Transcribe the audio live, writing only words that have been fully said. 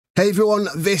Hey everyone,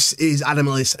 this is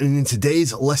Ellis, and in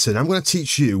today's lesson I'm going to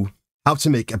teach you how to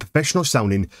make a professional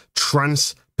sounding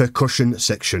trance percussion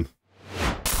section.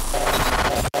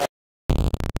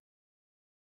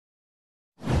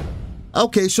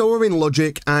 Okay, so we're in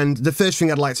Logic, and the first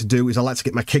thing I'd like to do is I like to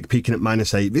get my kick peaking at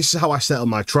 -8. This is how I set up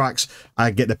my tracks.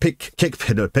 I get the kick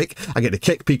peaking at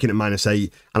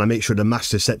 -8, and I make sure the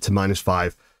master's set to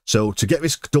 -5. So to get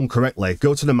this done correctly,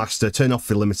 go to the master, turn off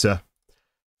the limiter,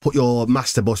 put your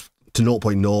master bus to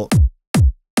 0.0.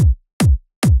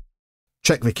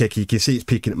 Check the kick, you can see it's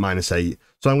peaking at -8.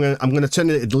 So I'm gonna turn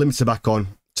the limiter back on,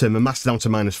 turn my master down to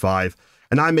 -5,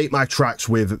 and I make my tracks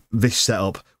with this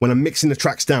setup. When I'm mixing the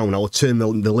tracks down, I will turn the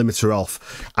limiter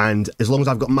off, and as long as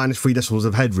I've got -3 decibels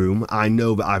of headroom, I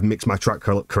know that I've mixed my track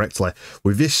correctly.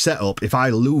 With this setup, if I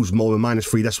lose more than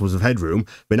 -3 decibels of headroom,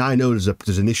 then I know there's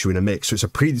an issue in a mix. So it's a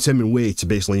predetermined way to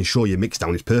basically ensure your mix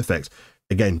down is perfect.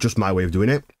 Again, just my way of doing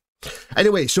it.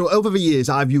 Anyway, so over the years,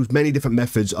 I've used many different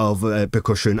methods of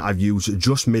percussion. I've used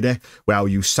just MIDI, where I'll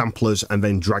use samplers and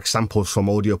then drag samples from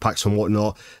audio packs and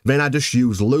whatnot. Then I just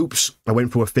use loops. I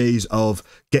went through a phase of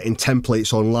getting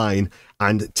templates online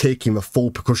and taking the full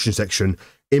percussion section,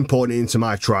 importing it into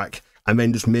my track, and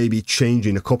then just maybe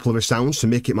changing a couple of the sounds to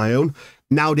make it my own.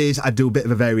 Nowadays, I do a bit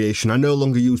of a variation. I no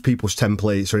longer use people's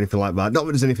templates or anything like that. Not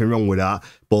that there's anything wrong with that,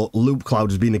 but loop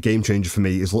cloud has been a game changer for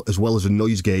me, as well as a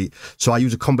noise gate. So I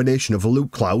use a combination of a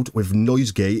loop cloud with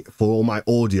noise gate for all my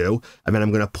audio, and then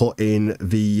I'm going to put in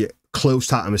the close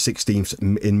time of 16ths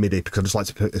in MIDI, because I just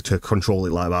like to control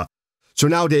it like that. So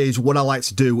nowadays, what I like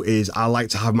to do is I like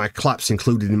to have my claps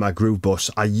included in my groove bus.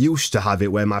 I used to have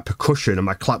it where my percussion and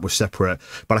my clap were separate,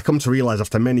 but I come to realize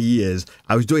after many years,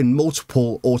 I was doing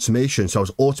multiple automation. So I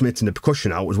was automating the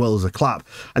percussion out as well as the clap,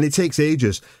 and it takes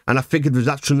ages. And I figured there's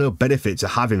actually no benefit to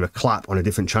having a clap on a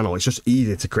different channel. It's just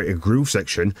easier to create a groove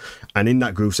section, and in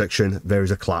that groove section, there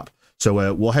is a clap.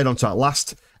 So we'll head on to that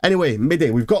last. Anyway, MIDI,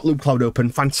 we've got Loop Cloud open.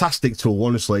 Fantastic tool,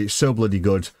 honestly. It's so bloody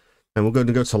good. And we're going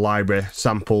to go to Library,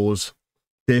 Samples,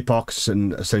 Beatport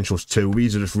and Essentials 2.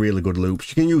 These are just really good loops.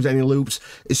 You can use any loops,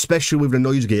 especially with the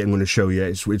noise gate I'm going to show you.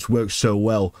 It's works so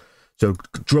well. So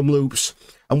drum loops.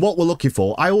 And what we're looking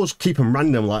for, I always keep them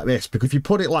random like this, because if you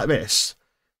put it like this,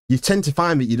 you tend to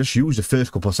find that you just use the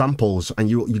first couple of samples, and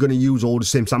you're going to use all the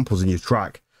same samples in your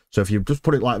track. So if you just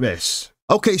put it like this.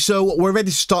 Okay, so we're ready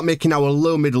to start making our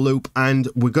low mid loop, and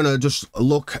we're going to just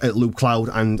look at Loop Cloud,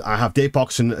 and I have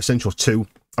Beatport and Essentials 2.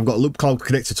 I've got Loop Cloud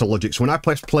connected to Logic, so when I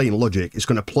press play in Logic, it's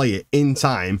going to play it in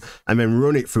time and then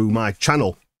run it through my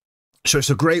channel. So it's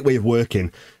a great way of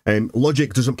working.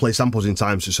 Logic doesn't play samples in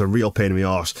time, so it's a real pain in the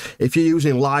arse. If you're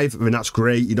using live, then that's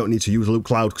great. You don't need to use Loop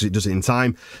Cloud because it does it in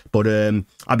time. But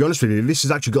I'll be honest with you, this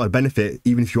has actually got a benefit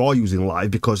even if you are using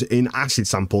live, because in acid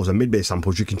samples and mid-bass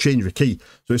samples, you can change the key.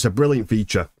 So it's a brilliant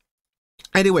feature.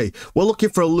 Anyway, we're looking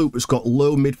for a loop that's got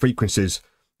low mid frequencies.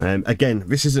 Again,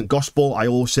 this isn't gospel. I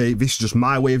always say this is just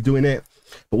my way of doing it,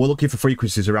 but we're looking for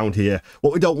frequencies around here.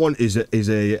 What we don't want is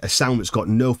a sound that's got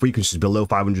no frequencies below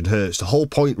 500 hertz. The whole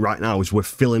point right now is we're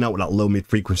filling out with that low mid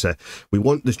frequency. We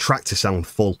want the track to sound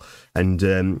full, and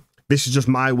this is just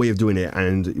my way of doing it.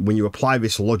 And when you apply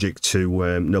this logic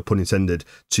to, no pun intended,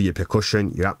 to your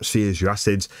percussion, your atmospheres, your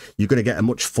acids, you're going to get a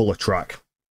much fuller track.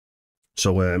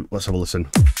 So let's have a listen.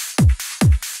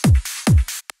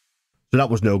 So that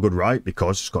was no good, right?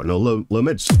 Because it's got no low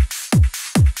mids.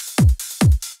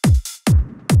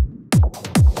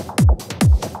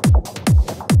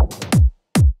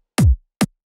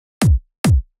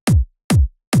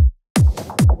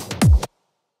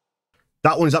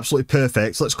 That one is absolutely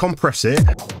perfect. So let's compress it.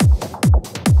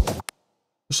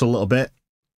 Just a little bit.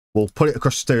 We'll put it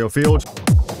across the stereo field.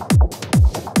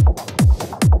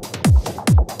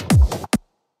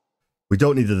 We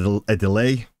don't need a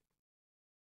delay.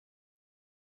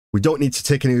 We don't need to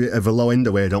take any of the low end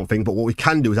away, I don't think, but what we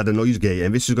can do is add a noise gate,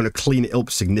 and this is going to clean it up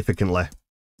significantly.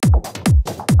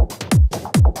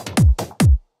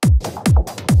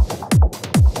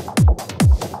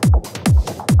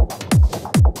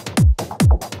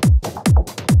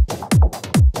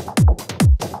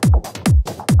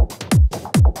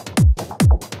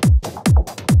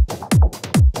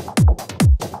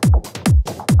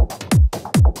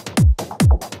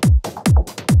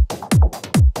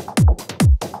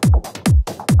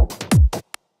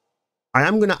 I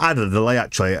am going to add a delay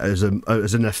actually as an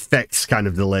effects kind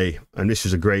of delay, and this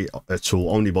is a great tool.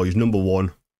 Only Boys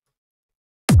 #1.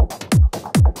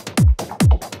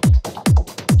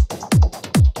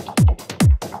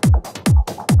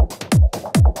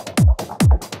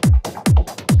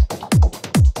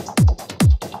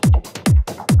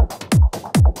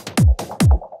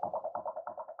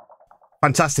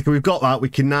 Fantastic. We've got that. We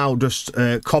can now just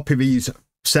copy these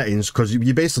settings, because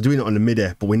you're basically doing it on the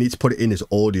MIDI, but we need to put it in as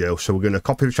audio. So we're going to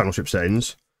copy the channel strip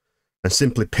settings and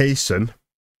simply paste them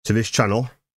to this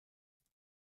channel.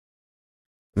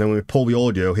 And then when we pull the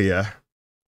audio here,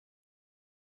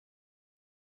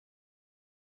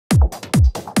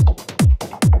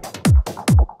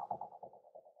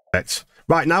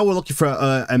 right, now we're looking for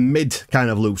a mid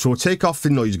kind of loop. So we'll take off the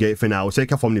noise gate for now. We'll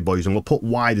take off Omniboys and we'll put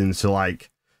widen to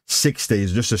like 60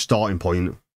 as just a starting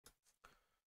point.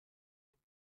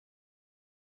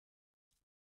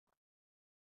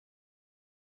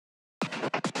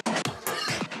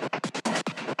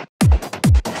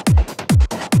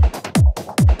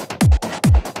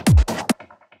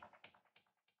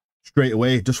 Straight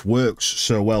away, it just works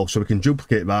so well. So we can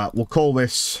duplicate that. We'll call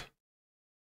this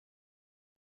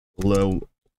low.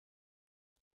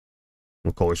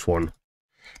 We'll call this one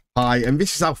high. And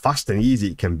this is how fast and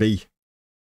easy it can be.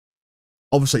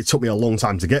 Obviously, it took me a long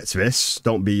time to get to this.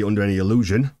 Don't be under any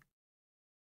illusion.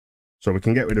 So we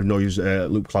can get rid of noise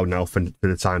loop cloud now for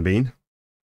the time being.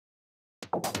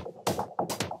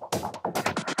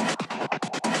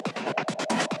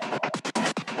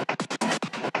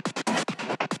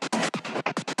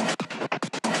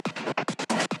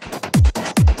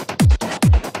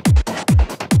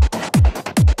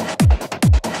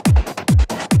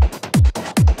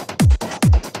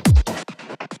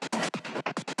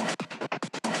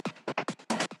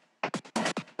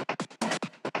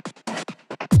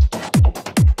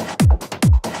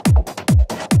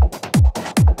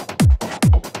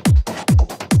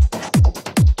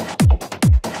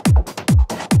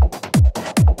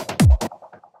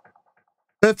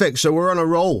 Perfect, so we're on a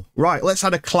roll. Right, let's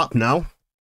add a clap now.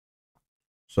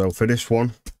 So for this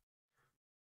one,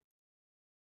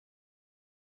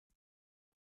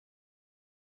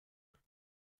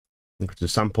 look at the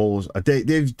samples.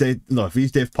 Look,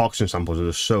 these Dave Parkinson samples are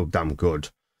just so damn good.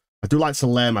 I do like to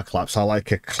layer my claps. I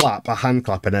like a clap, a hand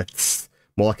clap, and a tss,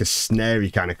 more like a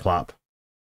snarey kind of clap.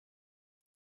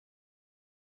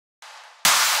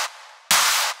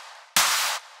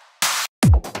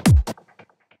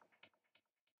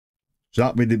 So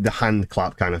that we did the hand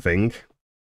clap kind of thing.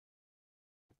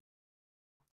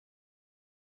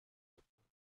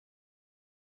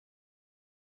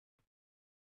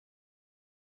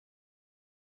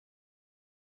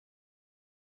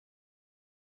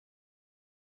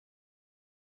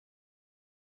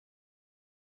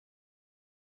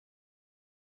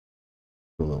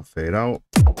 A little fade out.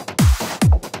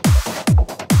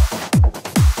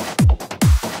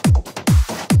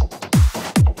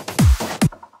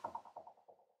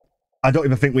 I don't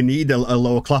even think we need a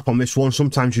lower clap on this one.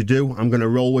 Sometimes you do. I'm going to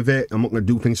roll with it. I'm not going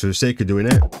to do things for the sake of doing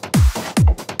it.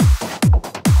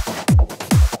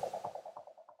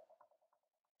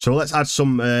 So let's add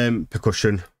some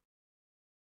percussion.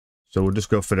 So we'll just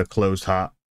go for the closed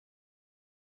hat.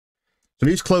 So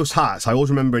these closed hats, I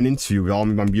always remember an interview with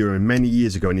Armin van Buuren many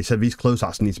years ago, and he said these closed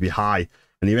hats need to be high,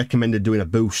 and he recommended doing a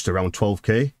boost around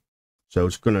 12k. So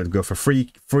it's going to go for 3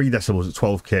 decibels at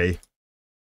 12k.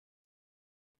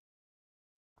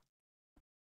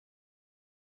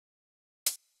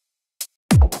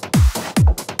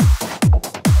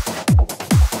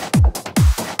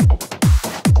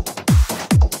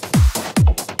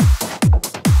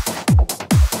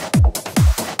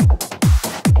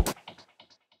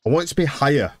 I want it to be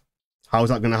higher. How is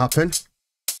that going to happen?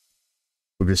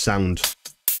 With the sound.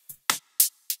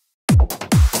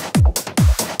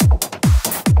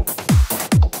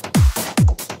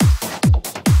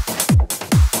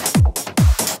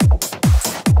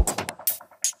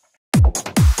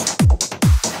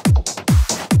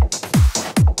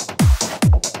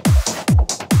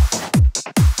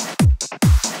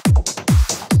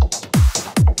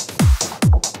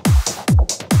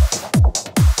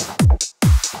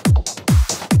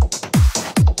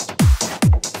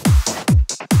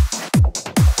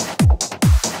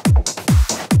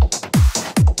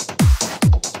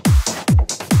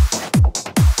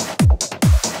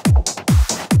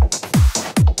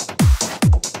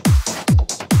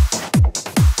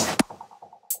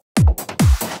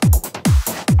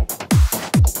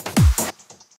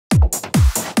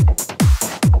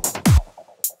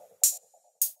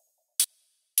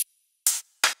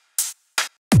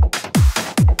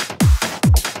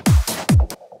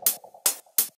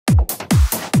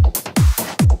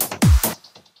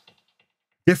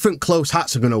 Different close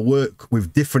hats are going to work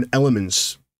with different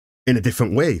elements in a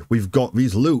different way. We've got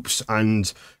these loops,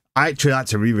 and I actually had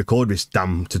to re-record this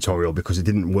damn tutorial because it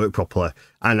didn't work properly,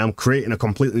 and I'm creating a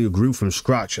completely new groove from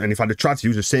scratch, and if I'd have tried to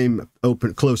use the same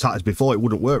open close hat as before, it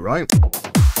wouldn't work, right?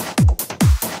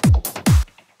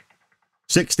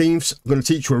 16ths. I'm going to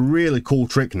teach you a really cool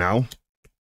trick now. I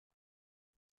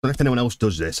don't know if anyone else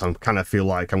does this. I kind of feel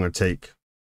like I'm going to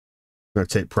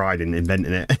take pride in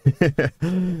inventing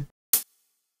it.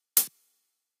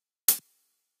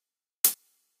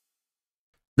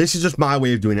 This is just my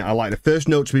way of doing it. I like the first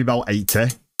note to be about 80.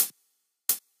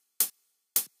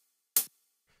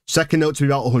 Second note to be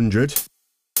about 100.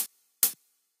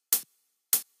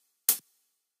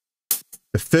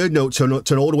 The third note turn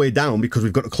all the way down because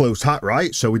we've got a closed hat,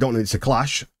 right? So we don't need it to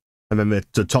clash. And then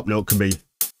the top note can be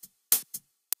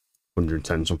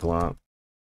 110, something like that.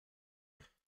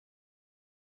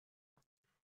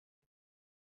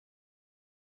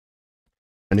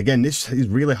 And again, this is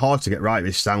really hard to get right,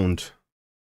 this sound.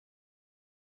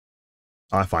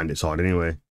 I find it's hard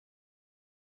anyway.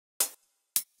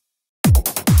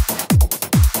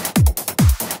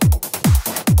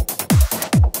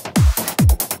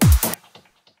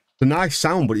 It's a nice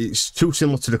sound, but it's too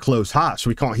similar to the closed hat, so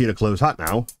we can't hear the closed hat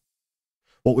now.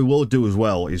 What we will do as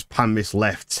well is pan this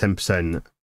left 10%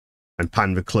 and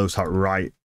pan the closed hat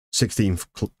right 16th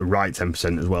right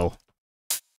 10% as well.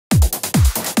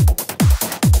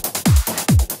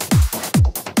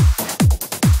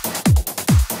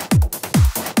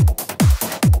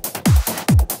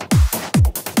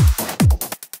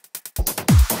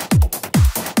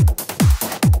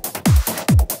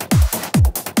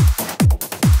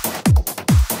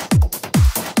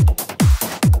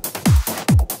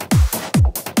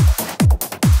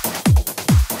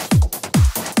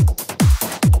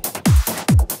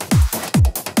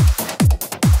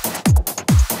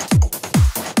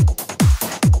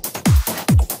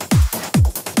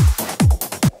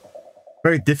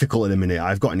 Very difficult at the minute.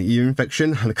 I've got an ear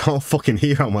infection and I can't fucking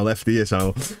hear out my left ear,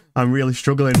 so I'm really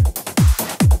struggling.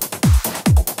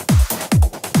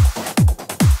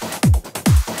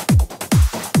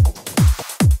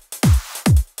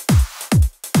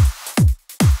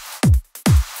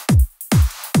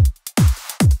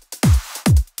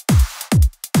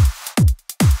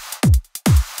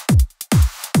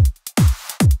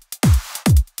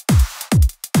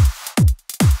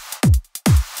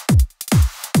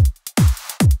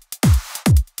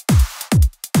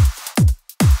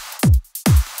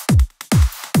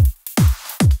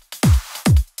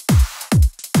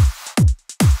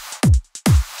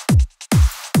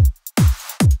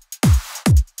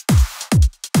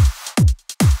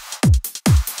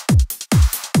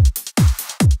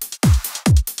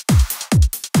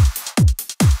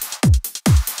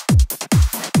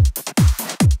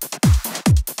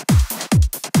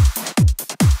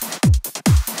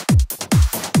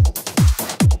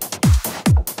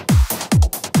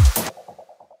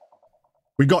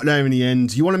 We got there in the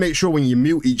end. You want to make sure when you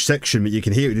mute each section that you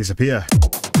can hear it disappear.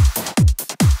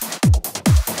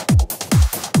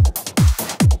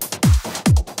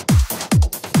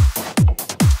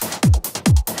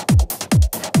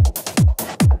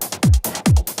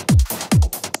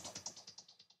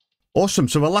 Awesome.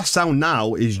 So the last sound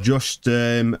now is just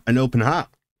an open hat.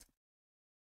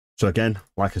 So again,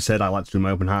 like I said, I like to do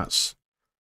my open hats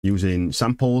using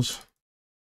samples.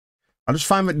 I just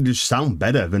find that they just sound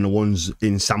better than the ones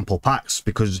in sample packs,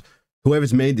 because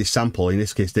whoever's made this sample, in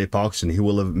this case Dave Parkinson, he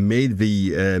will have made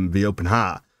the open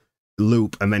hat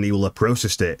loop and then he will have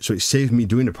processed it. So it saves me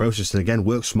doing the process, and again,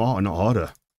 work smarter, not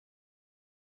harder.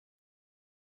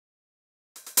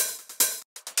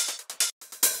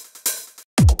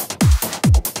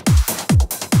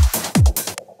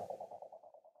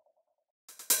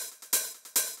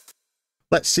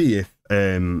 Let's see if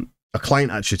a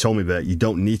client actually told me that you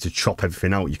don't need to chop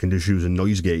everything out. You can just use a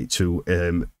noise gate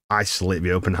to isolate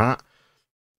the open hat.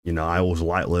 You know, I always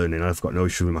like learning. I've got no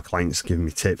issue with my clients giving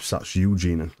me tips. That's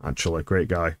Eugene, actually, a great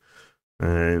guy.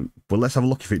 But let's have a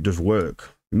look if it does work.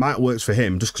 It might work for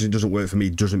him. Just because it doesn't work for me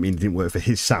doesn't mean it didn't work for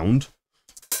his sound.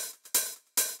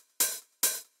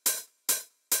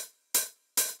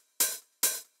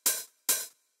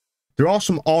 There are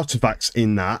some artifacts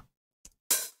in that,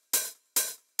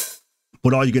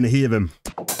 but are you going to hear them?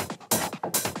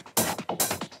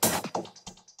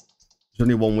 There's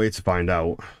only one way to find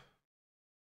out.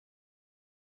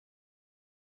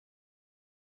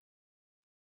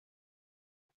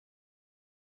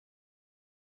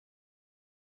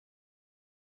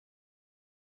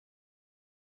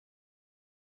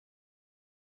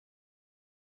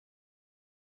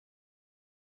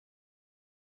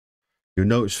 You'll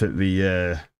notice that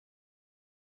the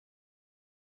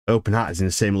open hat is in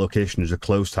the same location as a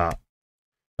closed hat.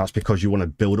 That's because you want to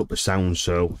build up the sound,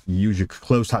 so you use your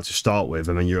closed hat to start with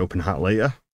and then your open hat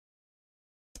later.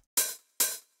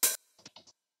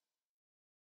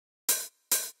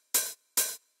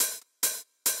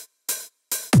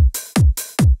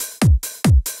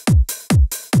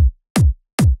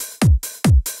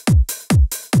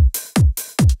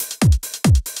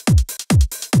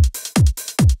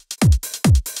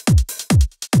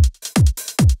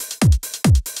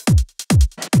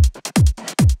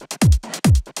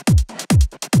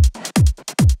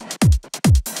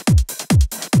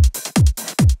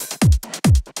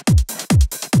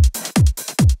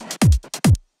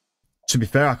 to be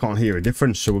fair, I can't hear a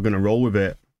difference, so we're going to roll with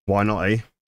it. Why not, eh?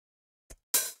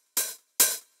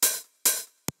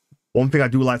 One thing I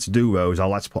do like to do, though, is I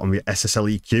like to put on the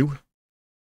SSL EQ.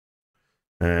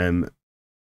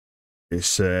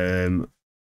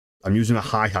 I'm using a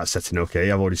hi-hat setting, okay?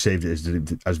 I've already saved it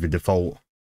as the default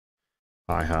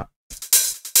hi-hat.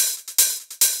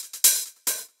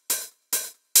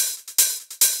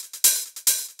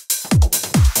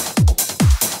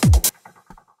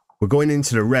 We're going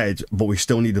into the red, but we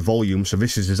still need the volume, so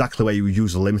this is exactly where you would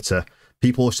use a limiter.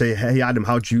 People will say, hey Adam,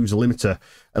 how do you use a limiter?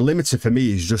 A limiter for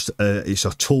me is just it's a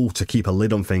tool to keep a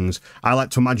lid on things. I like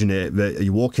to imagine it that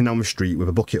you're walking down the street with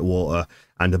a bucket of water,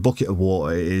 and the bucket of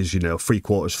water is, you know,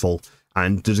 3/4 full,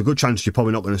 and there's a good chance you're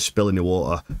probably not going to spill any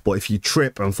water, but if you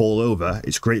trip and fall over,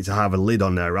 it's great to have a lid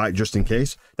on there, right, just in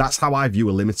case. That's how I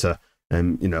view a limiter,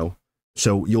 you know.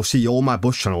 So you'll see all my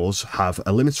bus channels have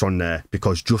a limiter on there,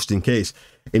 because just in case.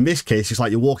 In this case, it's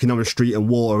like you're walking down the street and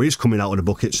water is coming out of the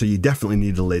bucket, so you definitely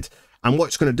need a lid. And what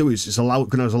it's going to do is it's going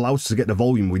to allow us to get the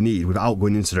volume we need without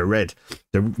going into the red.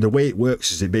 The way it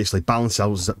works is it basically balances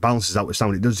out the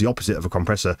sound. It does the opposite of a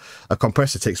compressor. A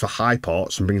compressor takes the high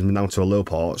parts and brings them down to the low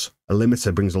parts. A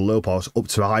limiter brings the low parts up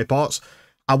to the high parts.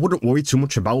 I wouldn't worry too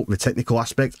much about the technical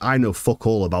aspect. I know fuck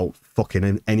all about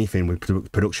fucking anything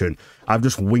with production. I've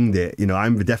just winged it. You know,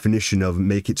 I'm the definition of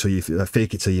make it till you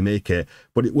fake it till you make it.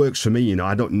 But it works for me. You know,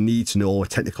 I don't need to know all the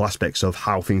technical aspects of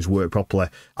how things work properly.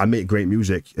 I make great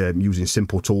music using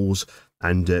simple tools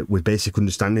and with basic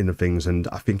understanding of things. And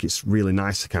I think it's really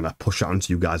nice to kind of push it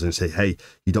onto you guys and say, hey,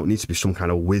 you don't need to be some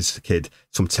kind of whiz kid,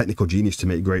 some technical genius to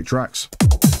make great tracks.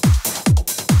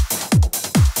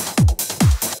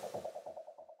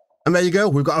 And there you go,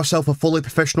 we've got ourselves a fully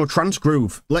professional trance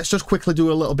groove. Let's just quickly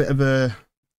do a little bit of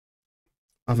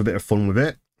have a bit of fun with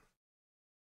it.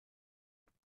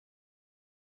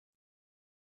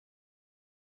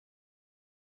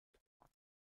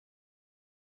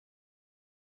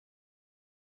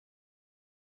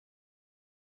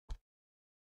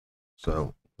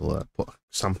 So we'll put a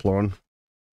sampler on.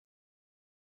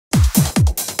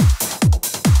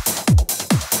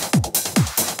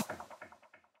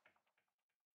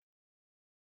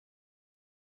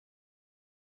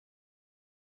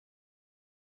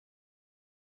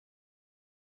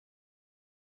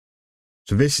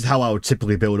 So this is how I would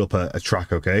typically build up a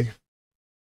track, okay?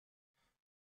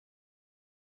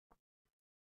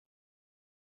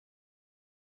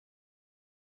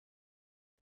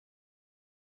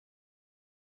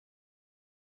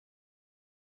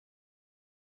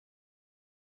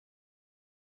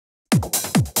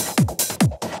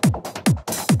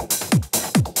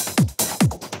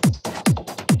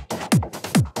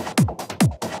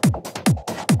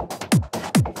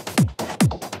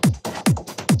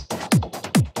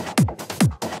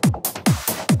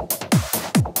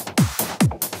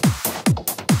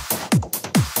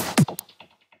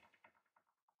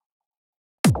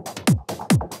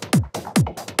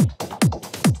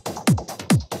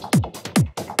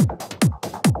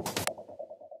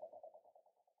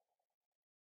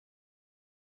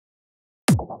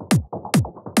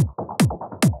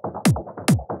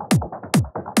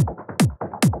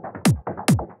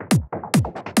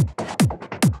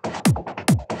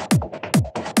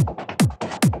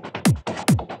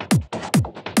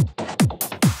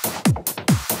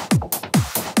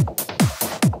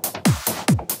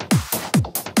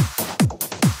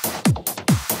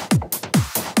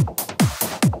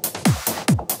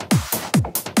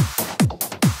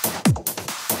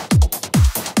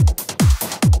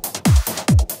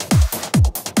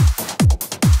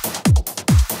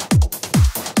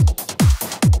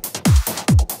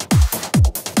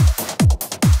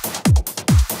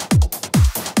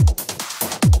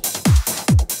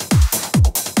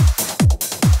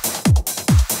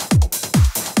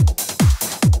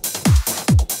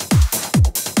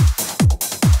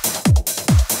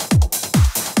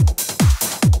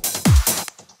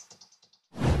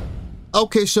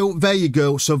 Okay, so there you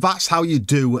go. So that's how you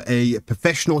do a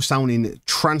professional sounding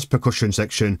trance percussion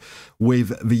section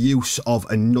with the use of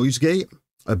a noise gate,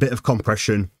 a bit of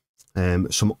compression,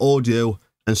 some audio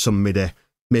and some MIDI,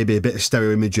 maybe a bit of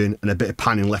stereo imaging and a bit of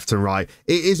panning left and right.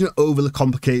 It isn't overly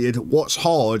complicated. What's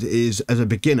hard is, as a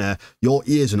beginner, your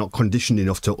ears are not conditioned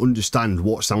enough to understand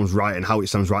what sounds right and how it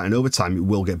sounds right, and over time it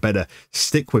will get better.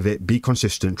 Stick with it, be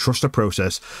consistent, trust the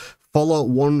process. Follow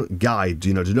one guide.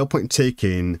 You know, there's no point in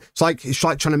taking, it's like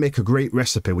trying to make a great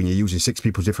recipe when you're using 6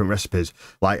 people's different recipes,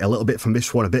 like a little bit from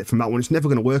this one, a bit from that one. It's never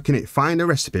going to work in it. Find a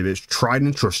recipe that's tried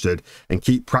and trusted and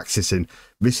keep practicing.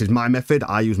 This is my method.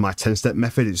 I use my 10-step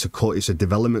method. It's a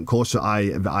development course that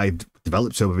I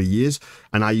developed over the years,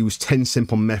 and I use 10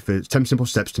 simple methods, 10 simple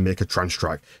steps to make a trance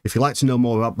track. If you'd like to know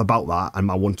more about that and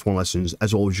my one-to-one lessons,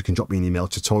 as always, you can drop me an email,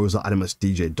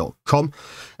 tutorials@animalistdj.com.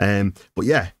 But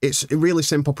yeah, it's a really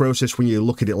simple process when you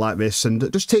look at it like this,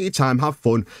 and just take your time, have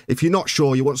fun. If you're not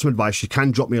sure, you want some advice, you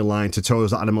can drop me a line,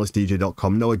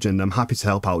 tutorials@animalistdj.com. No agenda, I'm happy to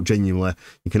help out, genuinely.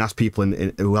 You can ask people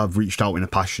who have reached out in the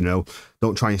past, you know.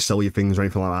 Don't try and sell your things or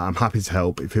anything like that. I'm happy to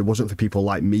help. If it wasn't for people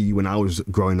like me when I was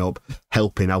growing up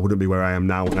helping, I wouldn't be where I am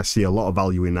now. And I see a lot of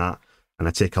value in that, and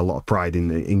I take a lot of pride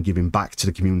in giving back to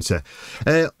the community.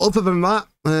 Other than that,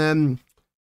 trying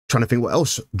to think what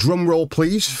else. Drum roll,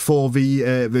 please, for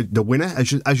the winner.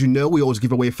 As you know, we always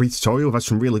give away a free tutorial. We've had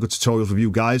some really good tutorials with you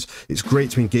guys. It's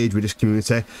great to engage with this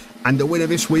community. And the winner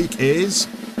this week is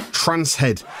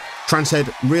Trancehead.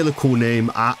 Trancehead, really cool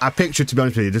name. I pictured, to be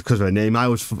honest with you, just because of her name, I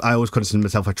always consider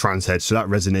myself a Trancehead, so that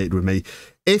resonated with me.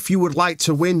 If you would like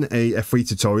to win a free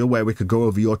tutorial where we could go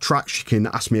over your tracks, you can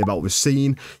ask me about the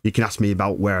scene, you can ask me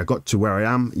about where I got to, where I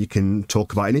am, you can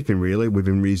talk about anything really,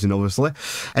 within reason, obviously.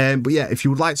 But yeah, if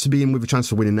you would like to be in with a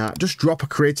chance of winning that, just drop a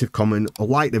creative comment or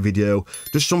like the video,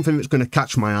 just something that's going to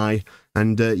catch my eye.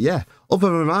 And yeah, other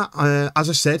than that, as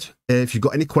I said, if you've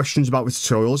got any questions about the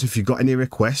tutorials, if you've got any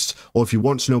requests, or if you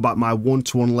want to know about my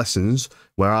one-to-one lessons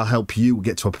where I'll help you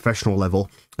get to a professional level,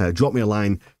 drop me a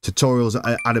line,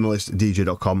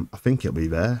 tutorials@animalistdj.com. I think it'll be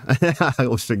there. I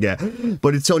always forget.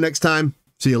 But until next time,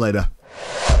 see you later.